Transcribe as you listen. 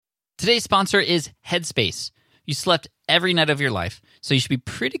Today's sponsor is Headspace. You slept every night of your life, so you should be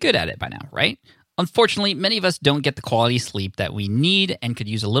pretty good at it by now, right? Unfortunately, many of us don't get the quality sleep that we need and could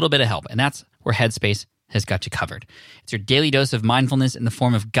use a little bit of help, and that's where Headspace has got you covered. It's your daily dose of mindfulness in the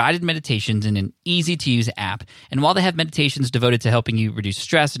form of guided meditations in an easy-to-use app. And while they have meditations devoted to helping you reduce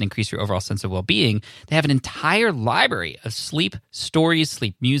stress and increase your overall sense of well-being, they have an entire library of sleep stories,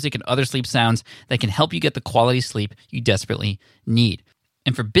 sleep music, and other sleep sounds that can help you get the quality sleep you desperately need.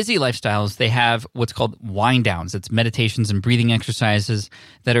 And for busy lifestyles, they have what's called wind downs. It's meditations and breathing exercises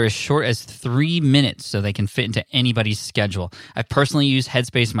that are as short as 3 minutes, so they can fit into anybody's schedule. I've personally used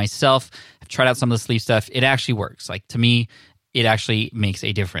Headspace myself. I've tried out some of the sleep stuff. It actually works. Like, to me, it actually makes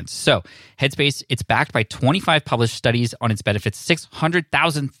a difference. So Headspace, it's backed by 25 published studies on its benefits,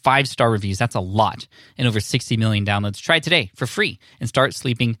 600,000 five-star reviews. That's a lot. And over 60 million downloads. Try it today for free and start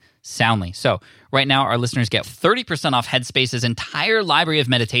sleeping soundly. So right now, our listeners get 30% off Headspace's entire library of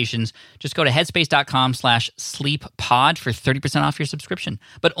meditations. Just go to headspace.com/sleeppod for 30% off your subscription,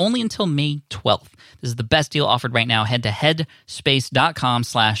 but only until May 12th. This is the best deal offered right now. Head to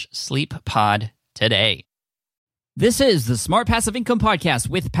headspace.com/sleeppod today. This is the Smart Passive Income Podcast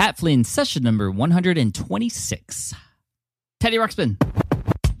with Pat Flynn, session number 126. Teddy Ruxpin.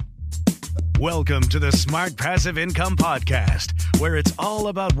 Welcome to the Smart Passive Income Podcast, where it's all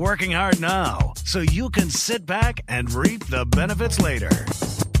about working hard now so you can sit back and reap the benefits later.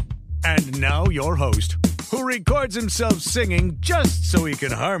 And now your host, who records himself singing just so he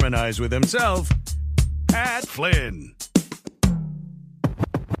can harmonize with himself, Pat Flynn.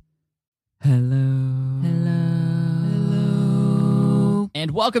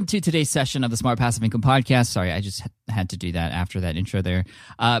 And welcome to today's session of the Smart Passive Income Podcast. Sorry, I just had to do that after that intro there.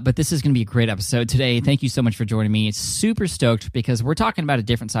 But this is going to be a great episode today. Thank you so much for joining me. It's super stoked because we're talking about a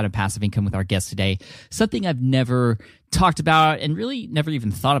different side of passive income with our guest today. Something I've never talked about and really never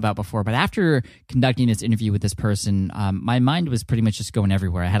even thought about before. But after conducting this interview with this person, my mind was pretty much just going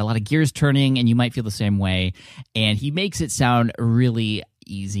everywhere. I had a lot of gears turning, and you might feel the same way. And he makes it sound really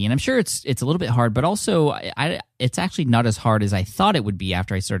easy, and I'm sure it's a little bit hard, but also it's actually not as hard as I thought it would be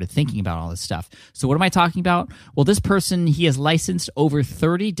after I started thinking about all this stuff. So what am I talking about? Well, this person, he has licensed over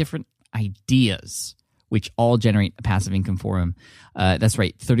 30 different ideas, which all generate a passive income for him. That's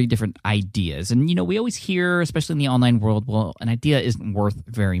right, 30 different ideas. And, you know, we always hear, especially in the online world, well, an idea isn't worth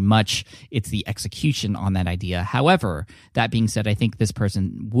very much. It's the execution on that idea. However, that being said, I think this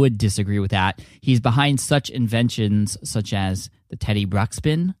person would disagree with that. He's behind such inventions such as the Teddy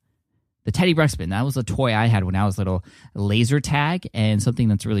Ruxpin. The Teddy Ruxpin, that was a toy I had when I was little, laser tag, and something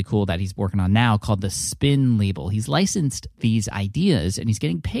that's really cool that he's working on now called the spin label. He's licensed these ideas, and he's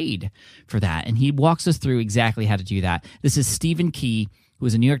getting paid for that, and he walks us through exactly how to do that. This is Stephen Key, who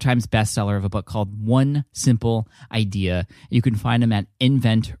is a New York Times bestseller of a book called One Simple Idea. You can find him at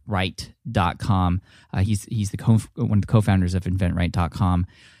inventright.com. He's one of the co-founders of inventright.com.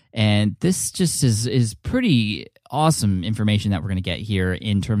 And this just is pretty awesome information that we're going to get here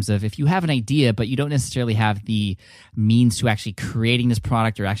in terms of if you have an idea, but you don't necessarily have the means to actually creating this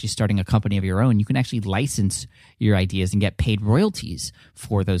product or actually starting a company of your own, you can actually license your ideas and get paid royalties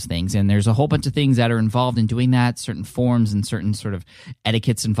for those things. And there's a whole bunch of things that are involved in doing that, certain forms and certain sort of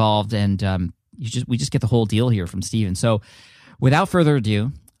etiquettes involved. And we just get the whole deal here from Stephen. So without further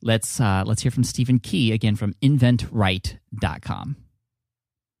ado, let's hear from Stephen Key again from inventright.com.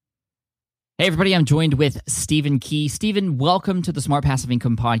 Hey, everybody, I'm joined with Stephen Key. Stephen, welcome to the Smart Passive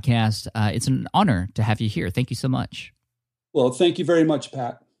Income Podcast. It's an honor to have you here. Thank you so much. Well, thank you very much,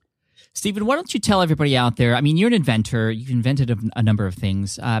 Pat. Stephen, why don't you tell everybody out there, I mean, you're an inventor. You've invented a number of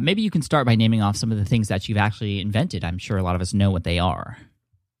things. Maybe you can start by naming off some of the things that you've actually invented. I'm sure a lot of us know what they are.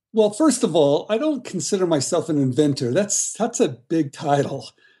 Well, first of all, I don't consider myself an inventor. That's a big title.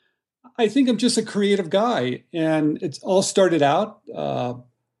 I think I'm just a creative guy, and it's all started out.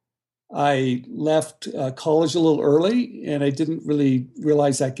 I left college a little early, and I didn't really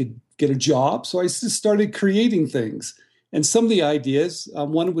realize I could get a job. So I just started creating things. And some of the ideas,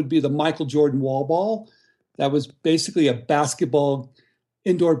 one would be the Michael Jordan wall ball. That was basically a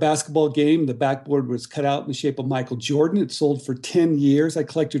indoor basketball game. The backboard was cut out in the shape of Michael Jordan. It sold for 10 years. I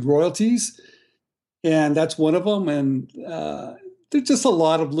collected royalties, and that's one of them. And there's just a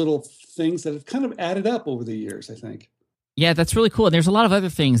lot of little things that have kind of added up over the years, I think. Yeah, that's really cool. And there's a lot of other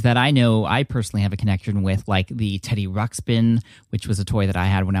things that I know I personally have a connection with, like the Teddy Ruxpin, which was a toy that I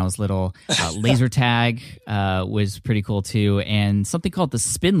had when I was little. Laser tag was pretty cool too. And something called the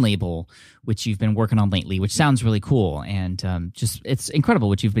spin label, which you've been working on lately, which sounds really cool. And just it's incredible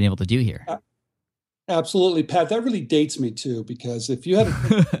what you've been able to do here. Absolutely, Pat. That really dates me too, because if you had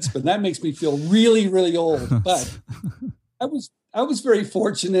a spin, that makes me feel really, really old. But I was very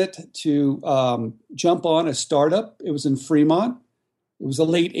fortunate to jump on a startup. It was in Fremont. It was the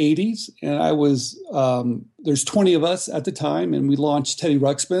late 80s. And I was, there's 20 of us at the time, and we launched Teddy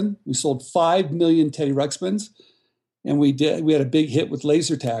Ruxpin. We sold 5 million Teddy Ruxpins. And we had a big hit with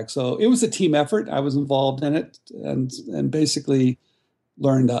laser tag. So it was a team effort. I was involved in it and basically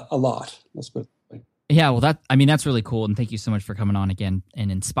learned a lot. Let's put it that way. Yeah, well, that's really cool. And thank you so much for coming on again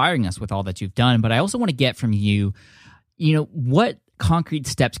and inspiring us with all that you've done. But I also want to get from you, what concrete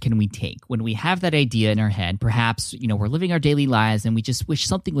steps can we take when we have that idea in our head? Perhaps, we're living our daily lives and we just wish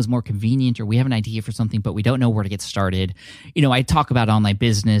something was more convenient, or we have an idea for something, but we don't know where to get started. I talk about online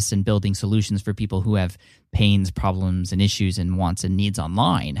business and building solutions for people who have pains, problems, and issues and wants and needs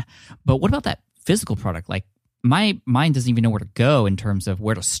online. But what about that physical product? Like, my mind doesn't even know where to go in terms of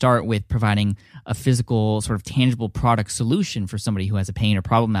where to start with providing a physical, sort of tangible product solution for somebody who has a pain or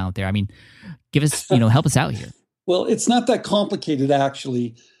problem out there. I mean, give us, help us out here. Well, it's not that complicated,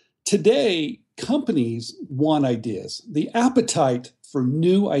 actually. Today, companies want ideas. The appetite for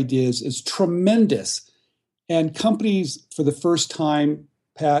new ideas is tremendous. And companies, for the first time,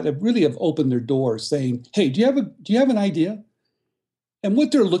 Pat, have opened their doors saying, hey, do you have an idea? And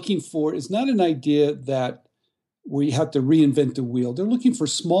what they're looking for is not an idea that we have to reinvent the wheel. They're looking for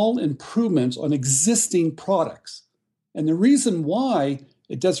small improvements on existing products. And the reason why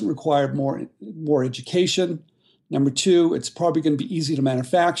it doesn't require more education. Number two, it's probably going to be easy to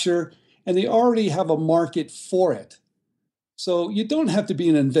manufacture, and they already have a market for it. So you don't have to be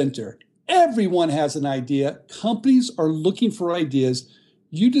an inventor. Everyone has an idea. Companies are looking for ideas.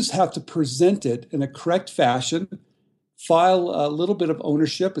 You just have to present it in a correct fashion, file a little bit of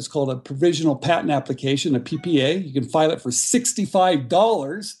ownership. It's called a provisional patent application, a PPA. You can file it for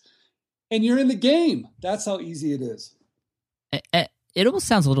 $65, and you're in the game. That's how easy it is. It almost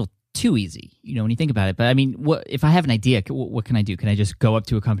sounds a little too easy, when you think about it. But I mean, if I have an idea, what can I do? Can I just go up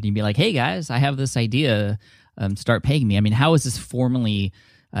to a company and be like, hey guys, I have this idea, start paying me? I mean, how is this formally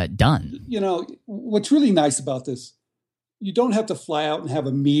done? What's really nice about this, you don't have to fly out and have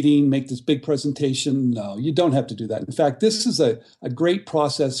a meeting, make this big presentation. No, you don't have to do that. In fact, this is a great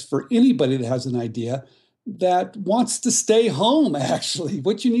process for anybody that has an idea that wants to stay home, actually.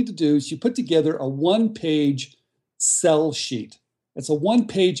 What you need to do is you put together a one-page sell sheet. It's a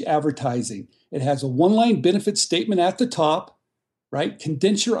one-page advertising. It has a one-line benefit statement at the top, right?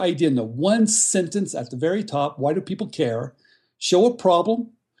 Condense your idea into one sentence at the very top. Why do people care? Show a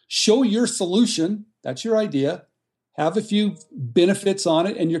problem. Show your solution. That's your idea. Have a few benefits on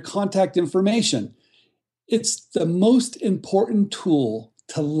it and your contact information. It's the most important tool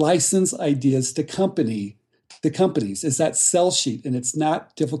to license ideas to companies is that sell sheet, and it's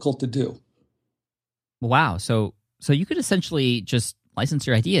not difficult to do. Wow. So you could essentially just license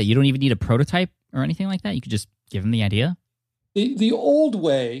your idea. You don't even need a prototype or anything like that. You could just give them the idea. The old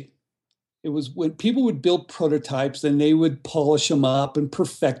way, it was when people would build prototypes, and they would polish them up and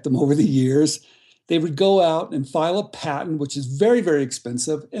perfect them over the years. They would go out and file a patent, which is very, very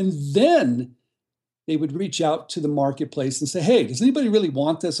expensive. And then they would reach out to the marketplace and say, hey, does anybody really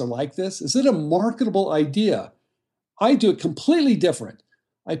want this or like this? Is it a marketable idea? I do it completely different.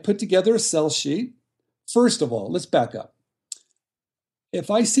 I put together a sell sheet. First of all, let's back up.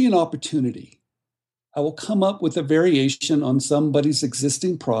 If I see an opportunity, I will come up with a variation on somebody's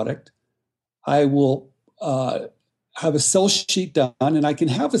existing product. I will have a sell sheet done, and I can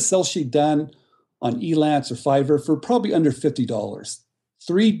have a sell sheet done on Elance or Fiverr for probably under $50.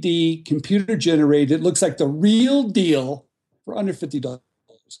 3D, computer generated, looks like the real deal for under $50.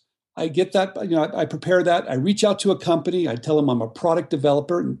 I get that, I prepare that. I reach out to a company. I tell them I'm a product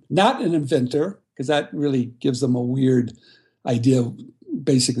developer, not an inventor, because that really gives them a weird idea.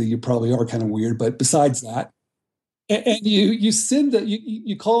 Basically, you probably are kind of weird, but besides that, and you send that,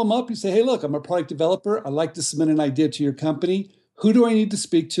 you call them up, you say, hey, look, I'm a product developer. I'd like to submit an idea to your company. Who do I need to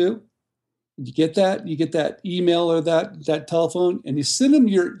speak to? You get that? You get that email or that telephone, and you send them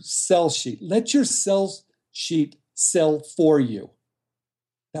your sell sheet. Let your sell sheet sell for you.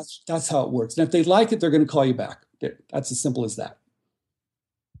 That's how it works. And if they like it, they're going to call you back. That's as simple as that.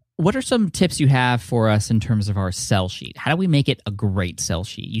 What are some tips you have for us in terms of our sell sheet? How do we make it a great sell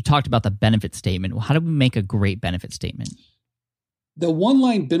sheet? You talked about the benefit statement. Well, how do we make a great benefit statement? The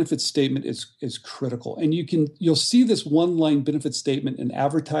one-line benefit statement is critical. And you'll see this one-line benefit statement in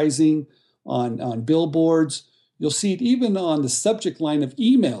advertising, on billboards. You'll see it even on the subject line of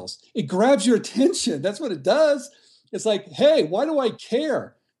emails. It grabs your attention. That's what it does. It's like, hey, why do I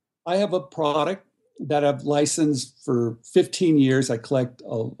care? I have a product that I've licensed for 15 years. I collect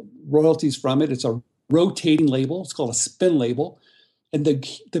royalties from it. It's a rotating label. It's called a spin label. And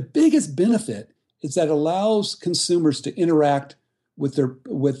the biggest benefit is that it allows consumers to interact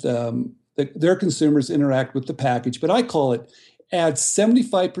their consumers interact with the package. But I call it add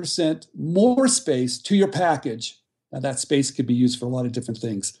 75% more space to your package. Now that space could be used for a lot of different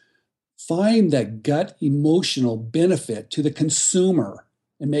things. Find that gut emotional benefit to the consumer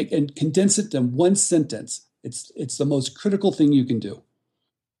and condense it in one sentence. It's the most critical thing you can do.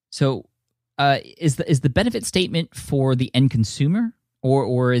 So, is the benefit statement for the end consumer,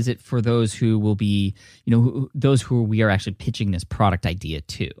 or is it for those who will be, those who we are actually pitching this product idea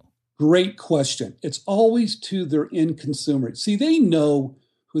to? Great question. It's always to their end consumer. See, they know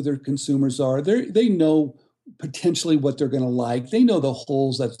who their consumers are. They know potentially what they're going to like. They know the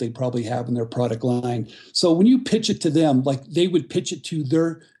holes that they probably have in their product line. So when you pitch it to them, like they would pitch it to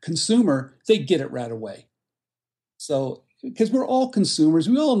their consumer, they get it right away. So, because we're all consumers,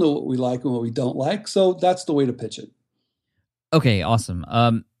 we all know what we like and what we don't like. So that's the way to pitch it. Okay, awesome.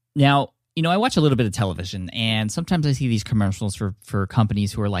 Now, I watch a little bit of television, and sometimes I see these commercials for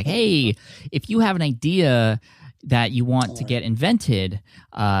companies who are like, hey, if you have an idea that you want to get invented,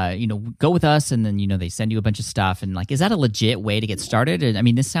 go with us. And then, they send you a bunch of stuff. And like, is that a legit way to get started? And I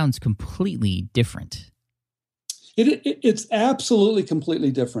mean, this sounds completely different. It's absolutely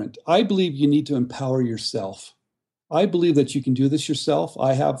completely different. I believe you need to empower yourself. I believe that you can do this yourself.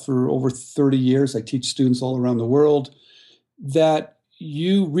 I have for over 30 years. I teach students all around the world that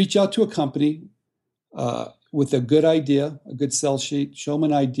you reach out to a company with a good idea, a good sell sheet, show them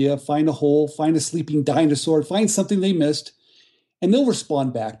an idea, find a hole, find a sleeping dinosaur, find something they missed, and they'll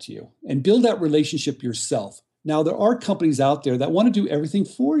respond back to you and build that relationship yourself. Now, there are companies out there that want to do everything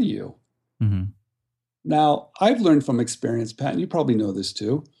for you. Mm-hmm. Now, I've learned from experience, Pat, and you probably know this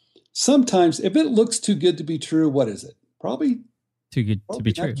too. Sometimes if it looks too good to be true, what is it? Probably too good to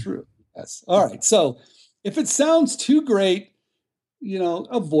be true. True. Yes. All right. So if it sounds too great,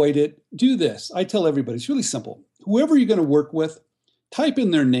 avoid it. Do this. I tell everybody, it's really simple. Whoever you're going to work with, type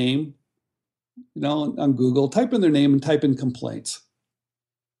in their name, on Google, type in their name and type in complaints.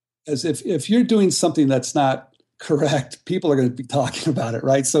 As if you're doing something that's not correct, people are going to be talking about it,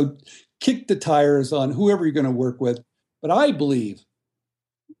 right? So kick the tires on whoever you're going to work with. But I believe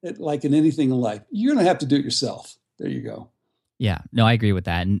like in anything in life, you're going to have to do it yourself. There you go. Yeah, no, I agree with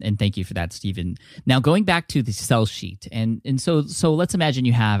that, and thank you for that, Stephen. Now, going back to the sell sheet, and so let's imagine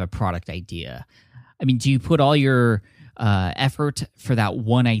you have a product idea. I mean, do you put all your effort for that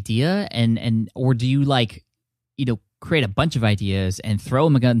one idea, or do you create a bunch of ideas and throw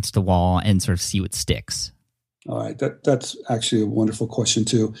them against the wall and sort of see what sticks? All right, that's actually a wonderful question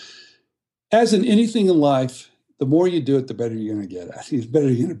too. As in anything in life, the more you do it, the better you're going to get at. The better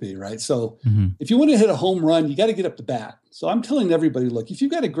you're going to be, right? So if you want to hit a home run, you got to get up the bat. So I'm telling everybody, look, if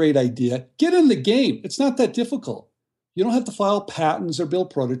you've got a great idea, get in the game. It's not that difficult. You don't have to file patents or build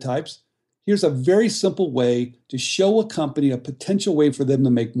prototypes. Here's a very simple way to show a company a potential way for them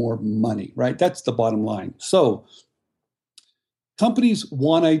to make more money, right? That's the bottom line. So companies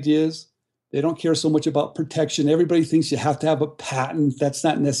want ideas. They don't care so much about protection. Everybody thinks you have to have a patent. That's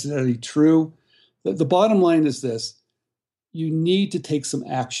not necessarily true. The bottom line is this: you need to take some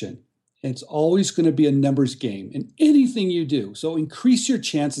action. It's always going to be a numbers game in anything you do. So increase your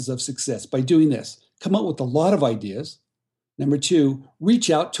chances of success by doing this. Come up with a lot of ideas. Number two, reach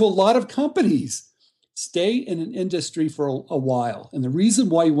out to a lot of companies. Stay in an industry for a while. And the reason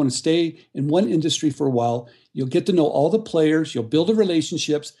why you want to stay in one industry for a while, you'll get to know all the players, you'll build the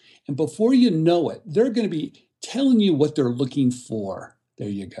relationships, and before you know it, they're going to be telling you what they're looking for. There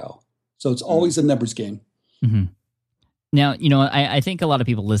you go. So it's always a numbers game. Mm-hmm. Now, I think a lot of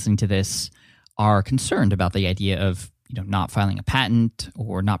people listening to this are concerned about the idea of, not filing a patent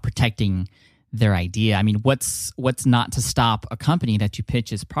or not protecting their idea. I mean, what's not to stop a company that you pitch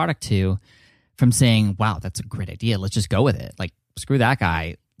this product to from saying, wow, that's a great idea. Let's just go with it. Like, screw that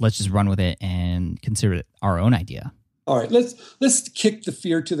guy. Let's just run with it and consider it our own idea. All right, let's kick the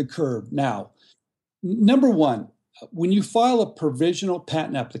fear to the curb. Now, number one, when you file a provisional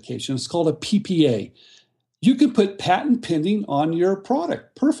patent application, it's called a PPA. You can put patent pending on your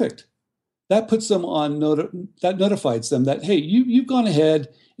product. Perfect. That puts them on that notifies them that, hey, you've gone ahead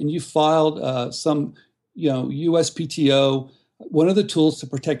and you filed some USPTO, one of the tools to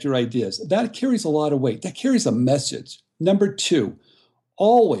protect your ideas. That carries a lot of weight. That carries a message. Number two,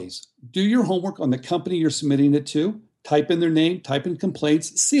 always do your homework on the company you're submitting it to. Type in their name, type in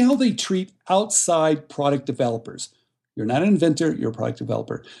complaints, see how they treat outside product developers. You're not an inventor, you're a product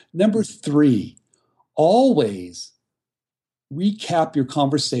developer. Number three, always recap your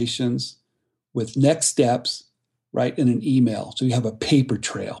conversations with next steps, right, in an email. So you have a paper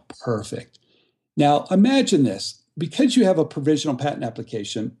trail. Perfect. Now, imagine this. Because you have a provisional patent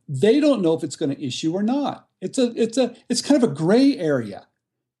application, they don't know if it's going to issue or not. It's kind of a gray area.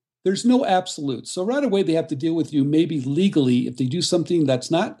 There's no absolute. So right away, they have to deal with you maybe legally if they do something that's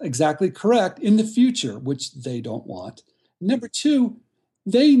not exactly correct in the future, which they don't want. Number two,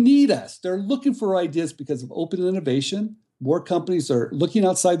 they need us. They're looking for ideas because of open innovation. More companies are looking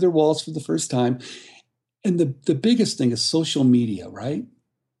outside their walls for the first time. And the biggest thing is social media, right?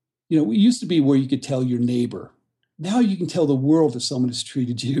 It used to be where you could tell your neighbor. Now you can tell the world if someone has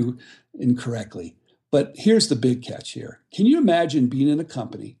treated you incorrectly. But here's the big catch here. Can you imagine being in a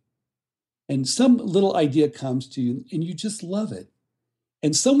company and some little idea comes to you and you just love it?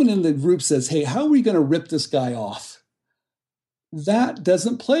 And someone in the group says, hey, how are we going to rip this guy off? That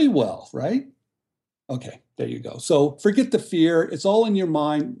doesn't play well, right? Okay, there you go. So forget the fear. It's all in your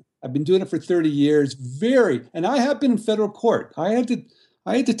mind. I've been doing it for 30 years. And I have been in federal court. I had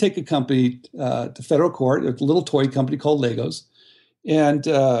to take a company to federal court, a little toy company called Legos, and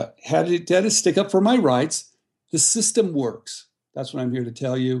had to stick up for my rights. The system works. That's what I'm here to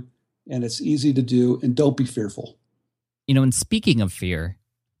tell you. And it's easy to do. And don't be fearful. And speaking of fear,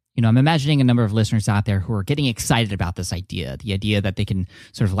 I'm imagining a number of listeners out there who are getting excited about this idea, the idea that they can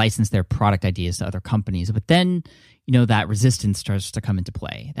sort of license their product ideas to other companies. But then, that resistance starts to come into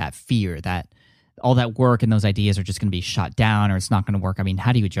play, that fear, that all that work and those ideas are just going to be shot down or it's not going to work. I mean,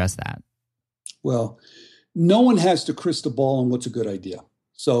 how do you address that? Well, no one has the crystal ball on what's a good idea.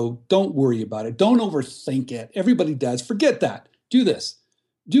 So don't worry about it. Don't overthink it. Everybody does. Forget that. Do this.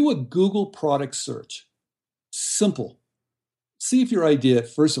 Do a Google product search. Simple. See if your idea,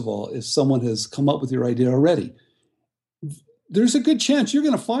 first of all, if someone has come up with your idea already. There's a good chance you're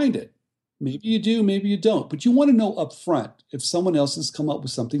going to find it. Maybe you do, maybe you don't. But you want to know up front if someone else has come up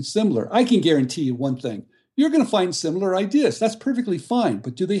with something similar. I can guarantee you one thing. You're going to find similar ideas. That's perfectly fine.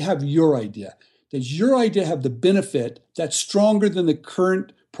 But do they have your idea? Does your idea have the benefit that's stronger than the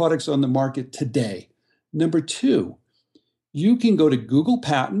current products on the market today? Number two, you can go to Google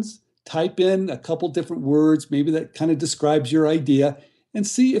Patents, type in a couple different words, maybe that kind of describes your idea, and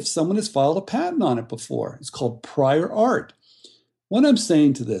see if someone has filed a patent on it before. It's called prior art. What I'm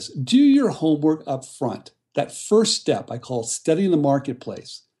saying to this, do your homework up front. That first step I call studying the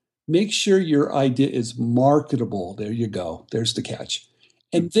marketplace. Make sure your idea is marketable. There you go. There's the catch.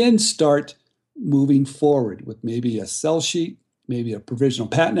 And then start moving forward with maybe a sell sheet, maybe a provisional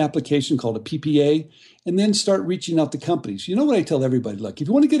patent application called a PPA, and then start reaching out to companies. You know what I tell everybody? Look, if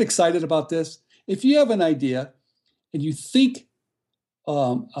you want to get excited about this, if you have an idea and you think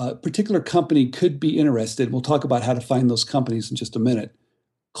a particular company could be interested, we'll talk about how to find those companies in just a minute.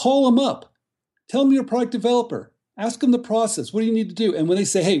 Call them up. Tell them you're a product developer. Ask them the process. What do you need to do? And when they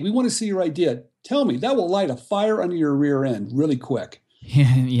say, hey, we want to see your idea, tell me. That will light a fire under your rear end really quick.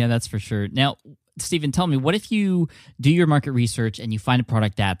 Yeah, that's for sure. Now, Stephen, tell me, what if you do your market research and you find a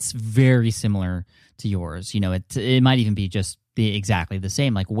product that's very similar to yours? It might even be just exactly the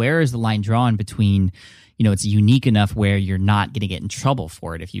same. Like, where is the line drawn between, it's unique enough where you're not going to get in trouble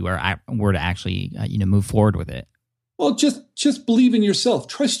for it if you were to actually, move forward with it? Well, just believe in yourself.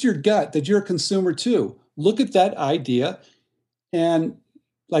 Trust your gut that you're a consumer too. Look at that idea. And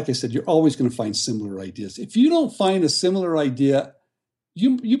like I said, you're always going to find similar ideas. If you don't find a similar idea,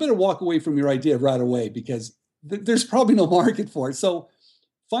 you better walk away from your idea right away because there's probably no market for it. So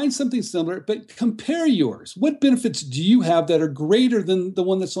find something similar, but compare yours. What benefits do you have that are greater than the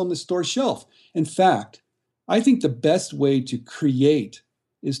one that's on the store shelf? In fact, I think the best way to create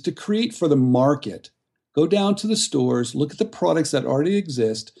is to create for the market. Go down to the stores, look at the products that already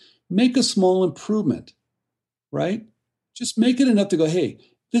exist, make a small improvement, right? Just make it enough to go, hey,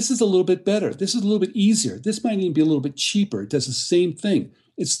 this is a little bit better. This is a little bit easier. This might even be a little bit cheaper. It does the same thing.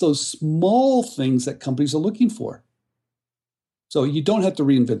 It's those small things that companies are looking for. So you don't have to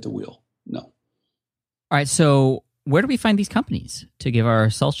reinvent the wheel. No. All right. So where do we find these companies to give our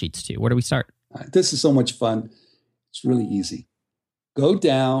sell sheets to? Where do we start? This is so much fun. It's really easy. Go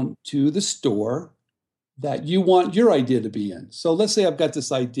down to the store that you want your idea to be in. So let's say I've got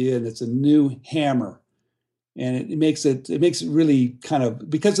this idea and it's a new hammer. And it makes it really kind of,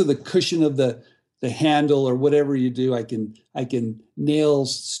 because of the cushion of the handle or whatever you do, I can hit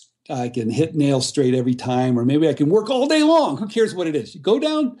nails straight every time, or maybe I can work all day long. Who cares what it is? You go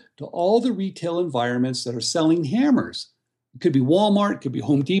down to all the retail environments that are selling hammers. It could be Walmart, it could be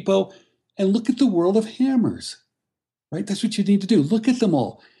Home Depot, and look at the world of hammers, right? That's what you need to do. Look at them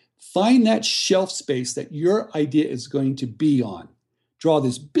all. Find that shelf space that your idea is going to be on. Draw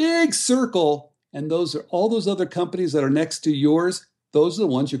this big circle. And those are all those other companies that are next to yours. Those are the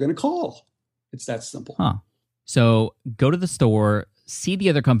ones you're going to call. It's that simple. Huh. So go to the store, see the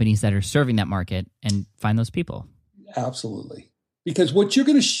other companies that are serving that market, and find those people. Absolutely. Because what you're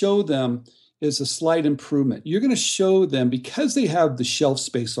going to show them is a slight improvement. You're going to show them because they have the shelf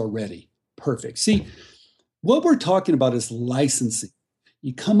space already. Perfect. See, what we're talking about is licensing.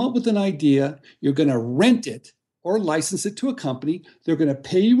 You come up with an idea, you're going to rent it or license it to a company. They're going to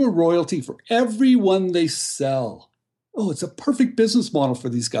pay you a royalty for every one they sell. Oh, it's a perfect business model for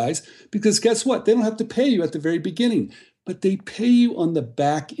these guys because guess what? They don't have to pay you at the very beginning, but they pay you on the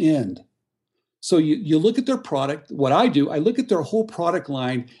back end. So you look at their product. What I do, I look at their whole product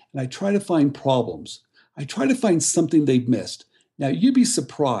line and I try to find problems. I try to find something they've missed. Now, you'd be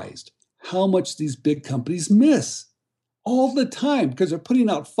surprised how much these big companies miss all the time because they're putting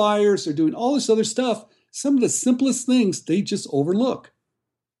out fires, they're doing all this other stuff. Some of the simplest things they just overlook.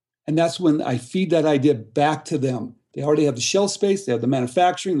 And that's when I feed that idea back to them. They already have the shelf space, they have the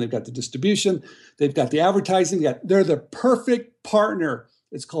manufacturing, they've got the distribution, they've got the advertising, they're the perfect partner.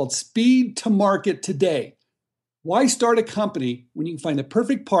 It's called speed to market today. Why start a company when you can find the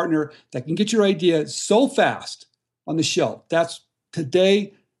perfect partner that can get your idea so fast on the shelf? That's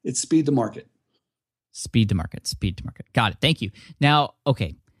today, it's speed to market. Speed to market, speed to market. Got it. Thank you. Now,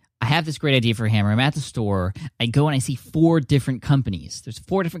 okay, I have this great idea for a hammer. I'm at the store. I go and I see 4 different companies. There's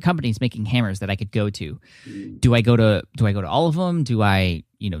 4 different companies making hammers that I could go to. Do I go to all of them? Do I,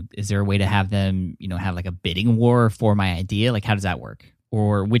 is there a way to have them, have like a bidding war for my idea? Like, how does that work?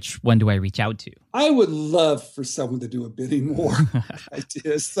 Or which one do I reach out to? I would love for someone to do a bidding war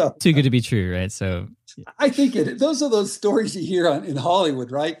idea. So, too good to be true, right? So I think those are those stories you hear in Hollywood,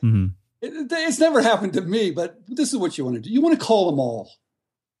 right? Mm-hmm. It's never happened to me, but this is what you want to do. You want to call them all,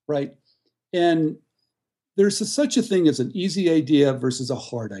 right? And there's such a thing as an easy idea versus a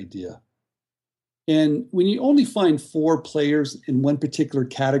hard idea. And when you only find 4 players in one particular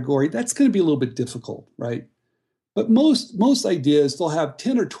category, that's going to be a little bit difficult, right? But most ideas, they'll have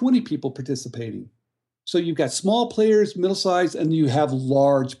 10 or 20 people participating. So you've got small players, middle size, and you have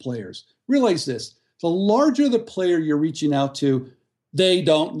large players. Realize this, the larger the player you're reaching out to, they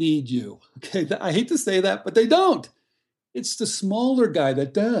don't need you. Okay, I hate to say that, but they don't. It's the smaller guy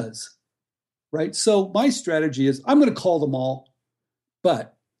that does, right? So my strategy is I'm going to call them all,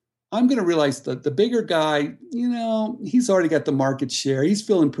 but I'm going to realize that the bigger guy, he's already got the market share. He's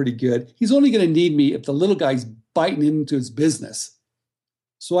feeling pretty good. He's only going to need me if the little guy's biting into his business.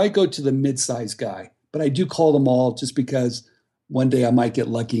 So I go to the mid-sized guy, but I do call them all just because one day I might get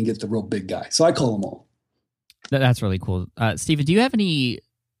lucky and get the real big guy. So I call them all. That's really cool. Stephen, do you have any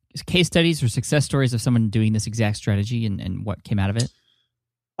case studies or success stories of someone doing this exact strategy and what came out of it?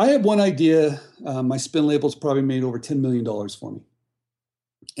 I have one idea. My spin label's probably made over $10 million for me.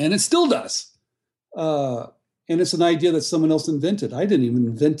 And it still does. And it's an idea that someone else invented. I didn't even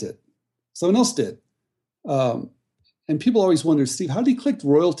invent it. Someone else did. And people always wonder, Steve, how do you collect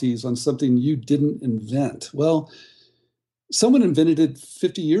royalties on something you didn't invent? Well, someone invented it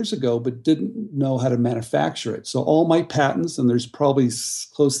 50 years ago, but didn't know how to manufacture it. So all my patents, and there's probably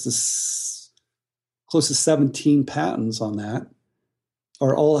close to 17 patents on that,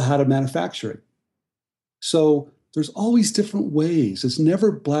 are all how to manufacture it. So there's always different ways. It's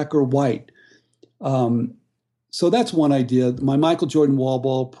never black or white. So that's one idea. My Michael Jordan wall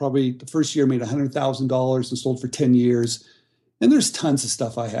ball, probably the first year made $100,000 and sold for 10 years. And there's tons of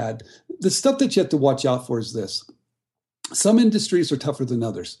stuff I had. The stuff that you have to watch out for is this. Some industries are tougher than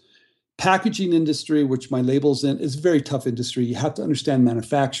others. Packaging industry, which my label's in, is a very tough industry. You have to understand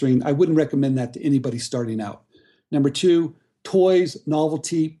manufacturing. I wouldn't recommend that to anybody starting out. Number 2, toys,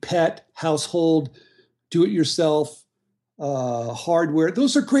 novelty, pet, household, do-it-yourself, hardware.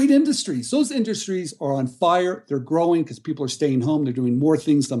 Those are great industries. Those industries are on fire. They're growing because people are staying home. They're doing more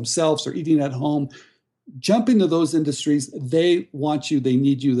things themselves. They're eating at home. Jump into those industries. They want you. They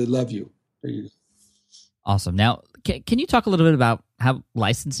need you. They love you. Awesome. Now, can you talk a little bit about how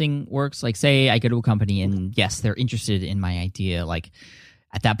licensing works? Like, say I go to a company and yes, they're interested in my idea. Like,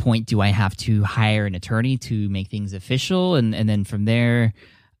 at that point, do I have to hire an attorney to make things official? And then from there,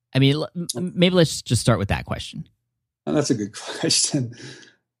 I mean, maybe let's just start with that question. And that's a good question.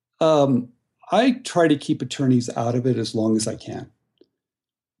 I try to keep attorneys out of it as long as I can.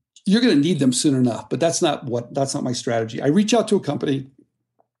 You're going to need them soon enough, but that's not my strategy. I reach out to a company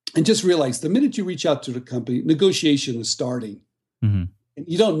and just realize the minute you reach out to the company, negotiation is starting. Mm-hmm. And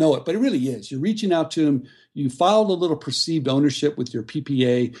you don't know it, but it really is. You're reaching out to them. You filed a little perceived ownership with your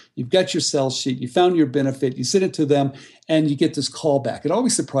PPA. You've got your sales sheet. You found your benefit. You send it to them, and you get this call back. It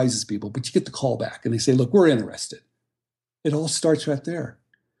always surprises people, but you get the call back, and they say, look, we're interested. It all starts right there.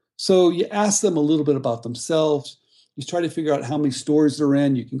 So you ask them a little bit about themselves. You try to figure out how many stores they're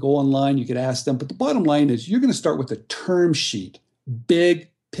in. You can go online. You can ask them. But the bottom line is you're going to start with a term sheet, big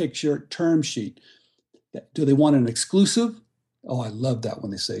picture term sheet. Do they want an exclusive? Oh, I love that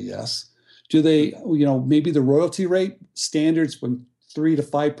when they say yes. Do they, maybe the royalty rate standards from 3 to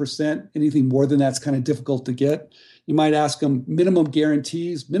 5%, anything more than that's kind of difficult to get. You might ask them minimum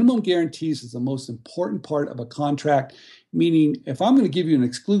guarantees. Minimum guarantees is the most important part of a contract, meaning if I'm going to give you an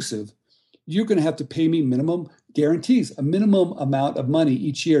exclusive, you're going to have to pay me minimum guarantees, a minimum amount of money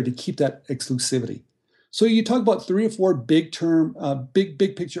each year to keep that exclusivity. So you talk about 3 or 4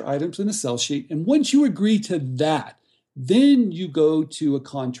 big picture items in a sell sheet. And once you agree to that, then you go to a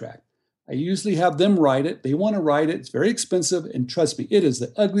contract. I usually have them write it. They want to write it. It's very expensive. And trust me, it is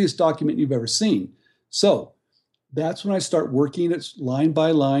the ugliest document you've ever seen. So that's when I start working it line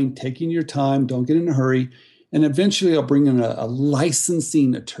by line, taking your time, don't get in a hurry. And eventually I'll bring in a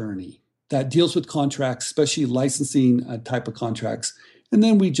licensing attorney that deals with contracts, especially licensing type of contracts. And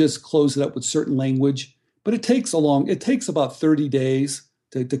then we just close it up with certain language. But it takes about 30 days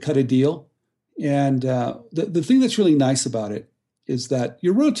to cut a deal. And the thing that's really nice about it is that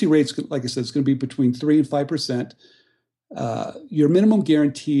your royalty rates, like I said, is going to be between 3 and 5%. Your minimum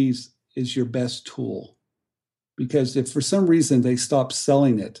guarantees is your best tool. Because if for some reason they stop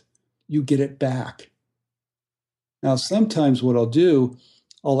selling it, you get it back. Now, sometimes what I'll do,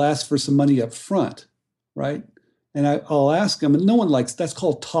 I'll ask for some money up front, right? And I'll ask them, and no one likes, that's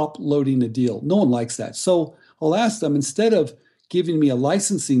called top loading a deal. No one likes that. So I'll ask them, instead of giving me a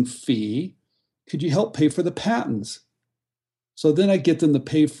licensing fee, could you help pay for the patents? So then I get them to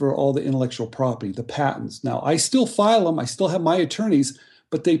pay for all the intellectual property, the patents. Now, I still file them. I still have my attorneys,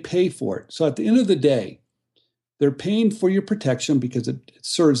 but they pay for it. So at the end of the day, they're paying for your protection because it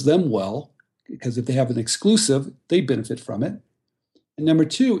serves them well, because if they have an exclusive, they benefit from it. And number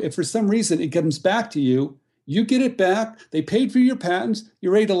 2, if for some reason it comes back to you, you get it back, they paid for your patents,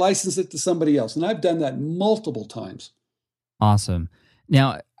 you're ready to license it to somebody else. And I've done that multiple times. Awesome.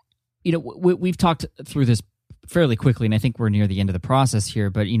 Now, we've talked through this fairly quickly, and I think we're near the end of the process here,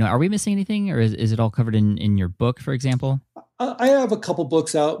 but, are we missing anything, or is it all covered in your book, for example? I have a couple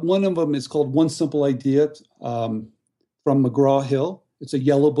books out. One of them is called One Simple Idea from McGraw-Hill. It's a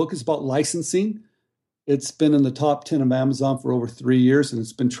yellow book. It's about licensing. It's been in the top 10 of Amazon for over 3 years, and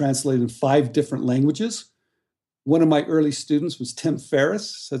it's been translated in 5 different languages. One of my early students was Tim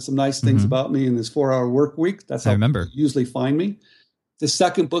Ferriss, said some nice things about me in his 4-hour work week. That's how you usually find me. The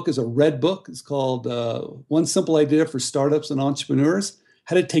second book is a red book. It's called One Simple Idea for Startups and Entrepreneurs.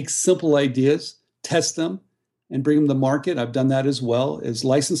 How to take simple ideas, test them, and bring them to market. I've done that as well as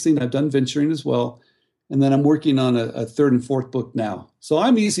licensing. I've done venturing as well. And then I'm working on a 3rd and 4th book now. So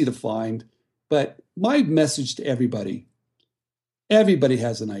I'm easy to find. But my message to everybody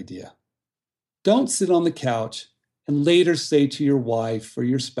has an idea. Don't sit on the couch and later say to your wife or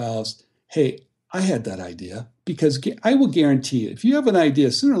your spouse, hey, I had that idea. Because I will guarantee it, if you have an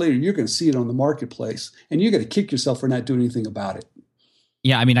idea, sooner or later, you're going to see it on the marketplace, and you're going to kick yourself for not doing anything about it.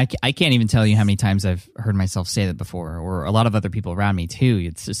 Yeah, I mean, I can't even tell you how many times I've heard myself say that before, or a lot of other people around me too.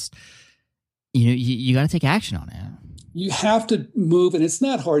 It's just, you got to take action on it. You have to move, and it's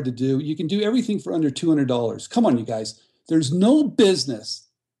not hard to do. You can do everything for under $200. Come on, you guys. There's no business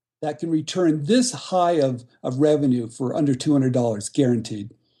that can return this high of revenue for under $200,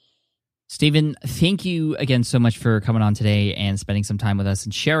 guaranteed. Stephen, thank you again so much for coming on today and spending some time with us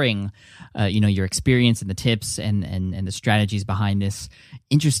and sharing, your experience and the tips and the strategies behind this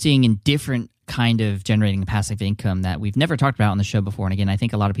interesting and different kind of generating passive income that we've never talked about on the show before. And again, I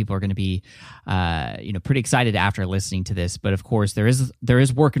think a lot of people are going to be, pretty excited after listening to this. But of course, there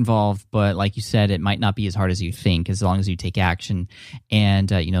is work involved. But like you said, it might not be as hard as you think, as long as you take action.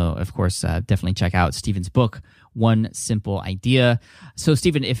 And of course, definitely check out Stephen's book, One Simple Idea. So,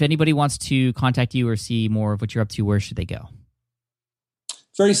 Stephen, if anybody wants to contact you or see more of what you're up to, where should they go?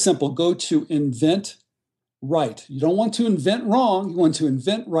 Very simple. Go to Invent Right. You don't want to invent wrong. You want to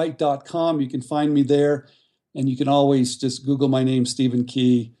inventright.com. You can find me there, and you can always just Google my name, Stephen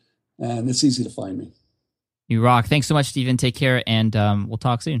Key, and it's easy to find me. You rock. Thanks so much, Stephen. Take care, and we'll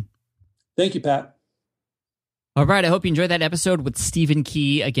talk soon. Thank you, Pat. All right, I hope you enjoyed that episode with Stephen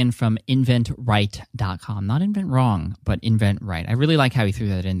Key, again from inventright.com. Not invent wrong, but invent right. I really like how he threw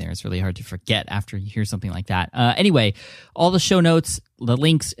that in there. It's really hard to forget after you hear something like that. Anyway, all the show notes, the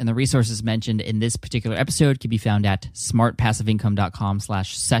links, and the resources mentioned in this particular episode can be found at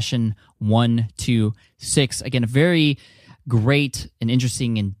smartpassiveincome.com/session126. Again, a very great and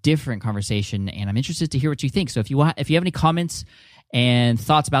interesting and different conversation, and I'm interested to hear what you think. So if you have any comments and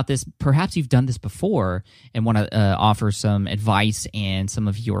thoughts about this, perhaps you've done this before and want to offer some advice and some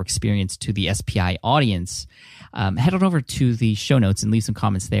of your experience to the SPI audience, head on over to the show notes and leave some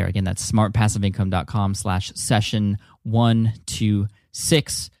comments there. Again, that's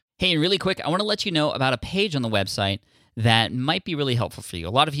smartpassiveincome.com/session126. Hey, and really quick, I want to let you know about a page on the website that might be really helpful for you. A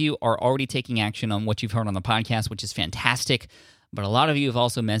lot of you are already taking action on what you've heard on the podcast, which is fantastic. But a lot of you have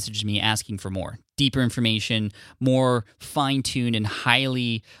also messaged me asking for more, deeper information, more fine-tuned and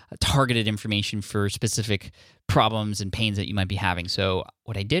highly targeted information for specific problems and pains that you might be having. So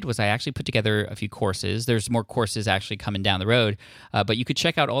what I did was I actually put together a few courses. There's more courses actually coming down the road, but you could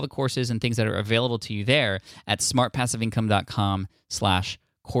check out all the courses and things that are available to you there at smartpassiveincome.com/courses.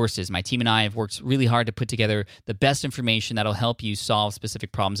 My team and I have worked really hard to put together the best information that'll help you solve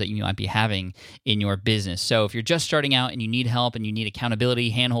specific problems that you might be having in your business. So if you're just starting out and you need help and you need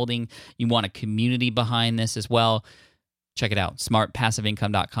accountability, handholding, you want a community behind this as well, check it out,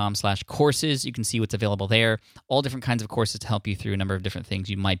 smartpassiveincome.com/courses. You can see what's available there. All different kinds of courses to help you through a number of different things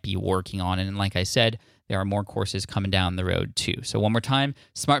you might be working on. And like I said, there are more courses coming down the road too. So one more time,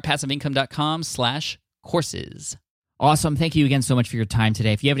 smartpassiveincome.com/courses. Awesome. Thank you again so much for your time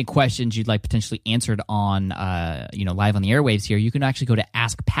today. If you have any questions you'd like potentially answered on, live on the airwaves here, you can actually go to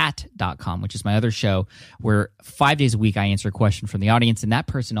askpat.com, which is my other show where 5 days a week I answer a question from the audience, and that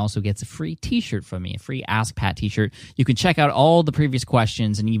person also gets a free t-shirt from me, a free Ask Pat t-shirt. You can check out all the previous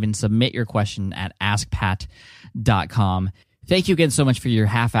questions and even submit your question at askpat.com. Thank you again so much for your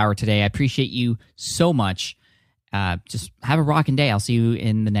half hour today. I appreciate you so much. Just have a rocking day. I'll see you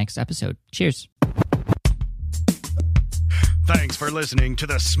in the next episode. Cheers. Thanks for listening to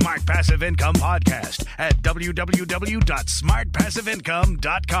the Smart Passive Income Podcast at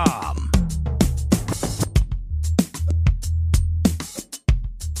www.smartpassiveincome.com.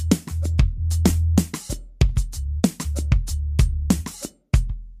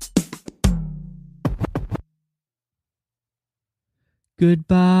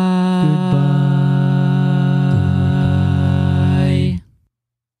 Goodbye.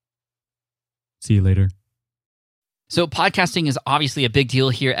 See you later. So podcasting is obviously a big deal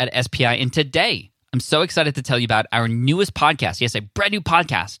here at SPI, and today I'm so excited to tell you about our newest podcast. Yes, a brand new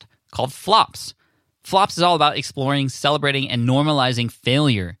podcast called Flops. Flops is all about exploring, celebrating, and normalizing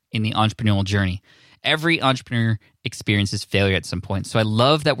failure in the entrepreneurial journey. Every entrepreneur experiences failure at some point, so I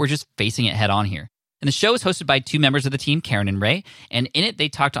love that we're just facing it head on here. And the show is hosted by two members of the team, Karen and Ray, and in it they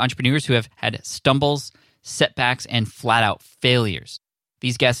talk to entrepreneurs who have had stumbles, setbacks, and flat-out failures.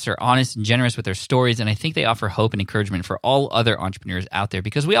 These guests are honest and generous with their stories, and I think they offer hope and encouragement for all other entrepreneurs out there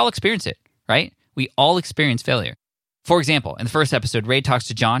because we all experience it, right? We all experience failure. For example, in the first episode, Ray talks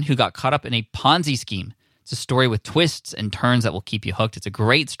to John, who got caught up in a Ponzi scheme. It's a story with twists and turns that will keep you hooked. It's a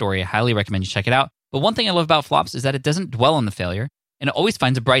great story. I highly recommend you check it out. But one thing I love about Flops is that it doesn't dwell on the failure, and it always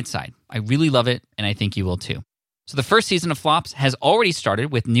finds a bright side. I really love it, and I think you will too. So the first season of Flops has already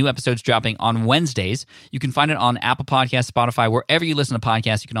started with new episodes dropping on Wednesdays. You can find it on Apple Podcasts, Spotify, wherever you listen to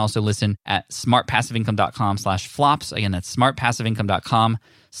podcasts. You can also listen at smartpassiveincome.com/flops. Again, that's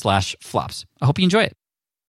smartpassiveincome.com/flops. I hope you enjoy it.